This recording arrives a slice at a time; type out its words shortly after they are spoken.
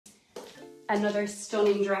Another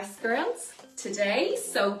stunning dress, girls, today.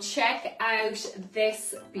 So check out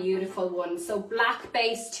this beautiful one. So black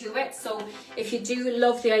base to it. So if you do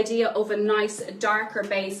love the idea of a nice darker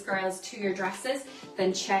base, girls, to your dresses,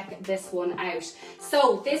 then check this one out.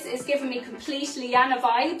 So this is giving me complete Liana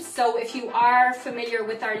vibes. So if you are familiar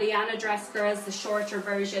with our Liana dress, girls, the shorter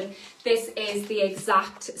version, this is the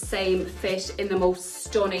exact same fit in the most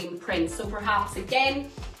stunning print. So perhaps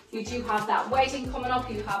again, you do have that wedding coming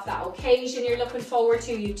up, you have that occasion you're looking forward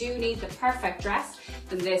to, you do need the perfect dress,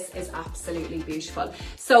 then this is absolutely beautiful.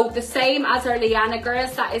 So the same as our Liana,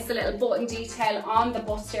 girls, that is the little button detail on the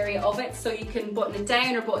bust area of it. So you can button it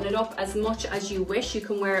down or button it up as much as you wish. You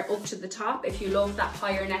can wear it up to the top if you love that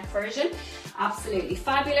higher neck version. Absolutely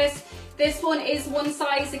fabulous. This one is one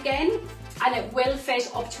size again, and it will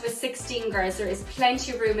fit up to a 16, girls. There is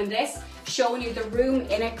plenty of room in this. Showing you the room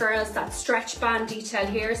in it, girls, that stretch band detail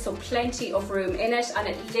here, so plenty of room in it, and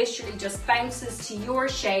it literally just bounces to your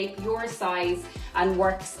shape, your size, and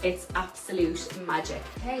works its absolute magic.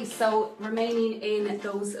 Okay, so remaining in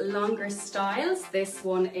those longer styles, this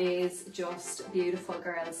one is just beautiful,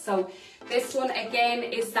 girls. So this one again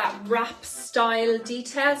is that wrap style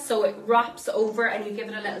detail, so it wraps over and you give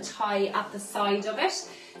it a little tie at the side of it.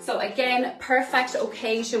 So again, perfect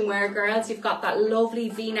occasion wear, girls. You've got that lovely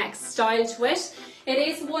V-neck style to it. It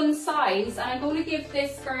is one size, and I'm going to give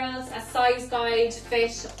this, girls, a size guide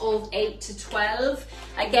fit of 8 to 12.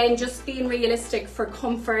 Again, just being realistic for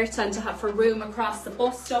comfort and to have for room across the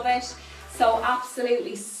bust of it. So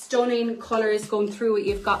absolutely stunning colours going through it.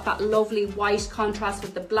 You've got that lovely white contrast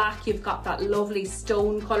with the black. You've got that lovely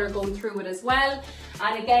stone colour going through it as well.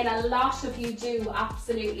 And again, a lot of you do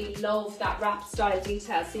absolutely love that wrap style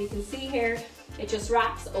detail. So you can see here, it just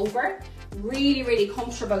wraps over. Really, really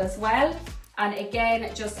comfortable as well. And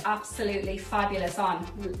again, just absolutely fabulous on.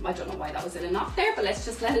 I don't know why that was in a knot there, but let's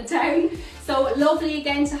just let it down. So lovely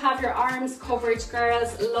again to have your arms covered,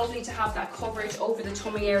 girls. Lovely to have that coverage over the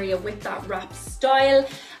tummy area with that wrap style.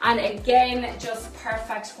 And again, just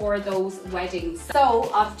perfect for those weddings.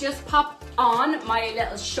 So I've just popped on my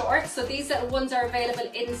little shorts. So these little ones are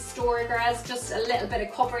available in store, girls. Just a little bit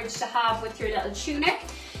of coverage to have with your little tunic.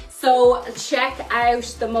 So check out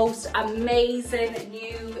the most amazing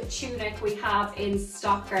new tunic we have in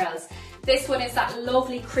stock, girls. This one is that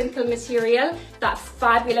lovely crinkle material, that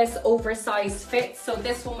fabulous oversized fit. So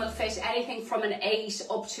this one will fit anything from an 8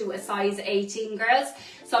 up to a size 18, girls.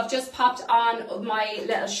 So I've just popped on my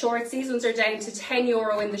little shorts. These ones are down to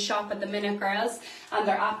 €10 in the shop at the minute, girls, and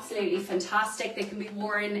they're absolutely fantastic. They can be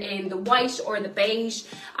worn in the white or the beige,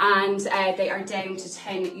 and they are down to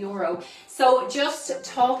 €10. So just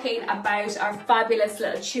talking about our fabulous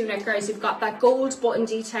little tunic, girls, you've got that gold button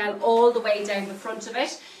detail all the way down the front of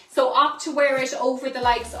it. So opt to wear it over the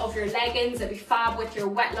likes of your leggings. It'd be fab with your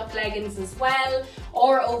wet look leggings as well,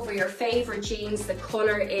 or over your favorite jeans. The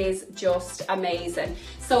color is just amazing.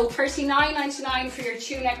 So $39.99 for your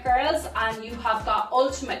tunic, girls, and you have got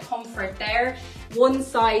ultimate comfort there. One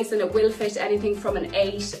size, and it will fit anything from an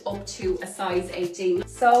 8 up to a size 18.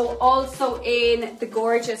 So also in the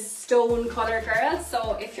gorgeous stone color, girls.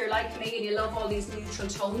 So if you're like me and you love all these neutral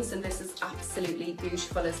tones, then this is absolutely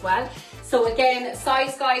beautiful as well. So again,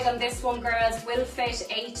 size guide on this one, girls, will fit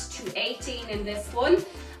 8 to 18 in this one,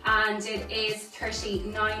 and it is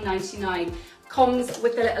 $39.99. Comes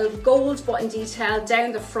with a little gold button detail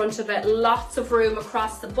down the front of it, lots of room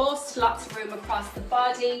across the bust, lots of room across the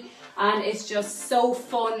body, and it's just so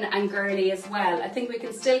fun and girly as well. I think we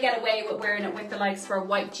can still get away with wearing it with the likes of our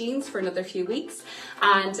white jeans for another few weeks,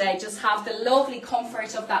 and just have the lovely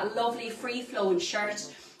comfort of that lovely free-flowing shirt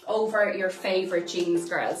over your favourite jeans,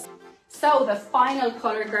 girls. So the final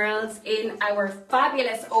colour, girls, in our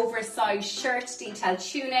fabulous oversized shirt detail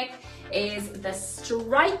tunic is the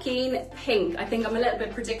striking pink. I think I'm a little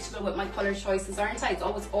bit predictable with my colour choices, aren't I? It's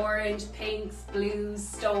always orange, pinks, blues,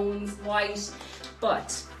 stones, white,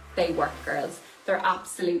 but they work, girls. They're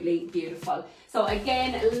absolutely beautiful. So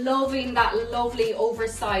again, loving that lovely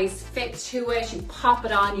oversized fit to it. You pop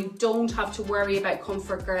it on, you don't have to worry about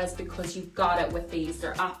comfort, girls, because you've got it with these.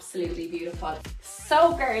 They're absolutely beautiful.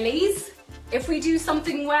 So girlies, if we do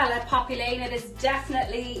something well at PoppyLane, it is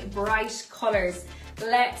definitely bright colours.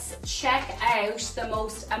 Let's check out the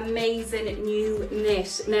most amazing new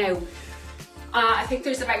knit now. I think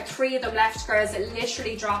there's about 3 of them left, girls. It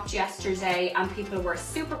literally dropped yesterday and people were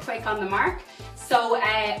super quick on the mark. So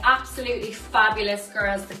absolutely fabulous,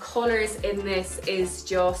 girls. The colours in this is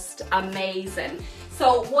just amazing.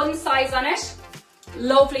 So one size on it.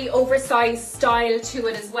 Lovely oversized style to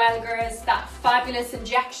it as well, girls. That fabulous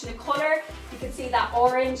injection of colour. You can see that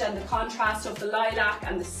orange and the contrast of the lilac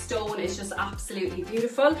and the stone is just absolutely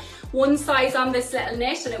beautiful. One size on this little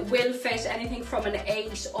knit, and it will fit anything from an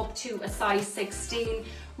 8 up to a size 16.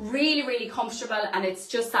 Really, really comfortable, and it's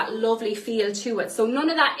just that lovely feel to it. So none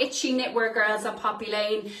of that itchy knitwear, girls, at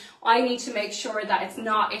PoppyLane. I need to make sure that it's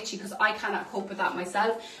not itchy because I cannot cope with that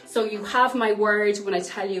myself. So you have my word when I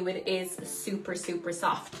tell you it is super, super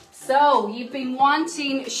soft. So you've been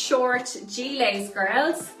wanting short gilets,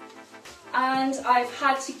 girls, and I've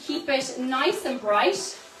had to keep it nice and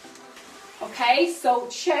bright. Okay, so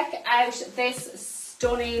check out this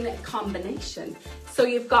stunning combination. So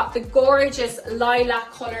you've got the gorgeous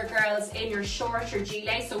lilac colour, girls, in your shorter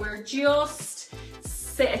gilet. So we're just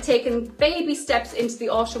taking baby steps into the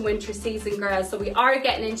autumn winter season, girls. So we are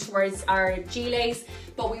getting in towards our gilets,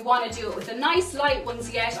 but we want to do it with the nice light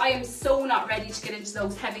ones yet. I am so not ready to get into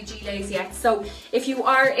those heavy gilets yet. So if you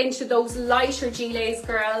are into those lighter gilets,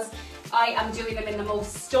 girls, I am doing them in the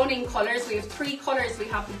most stunning colours. We have 3 colours. We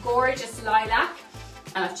have the gorgeous lilac,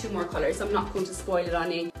 and I have 2 more colours. I'm not going to spoil it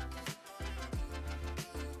on you.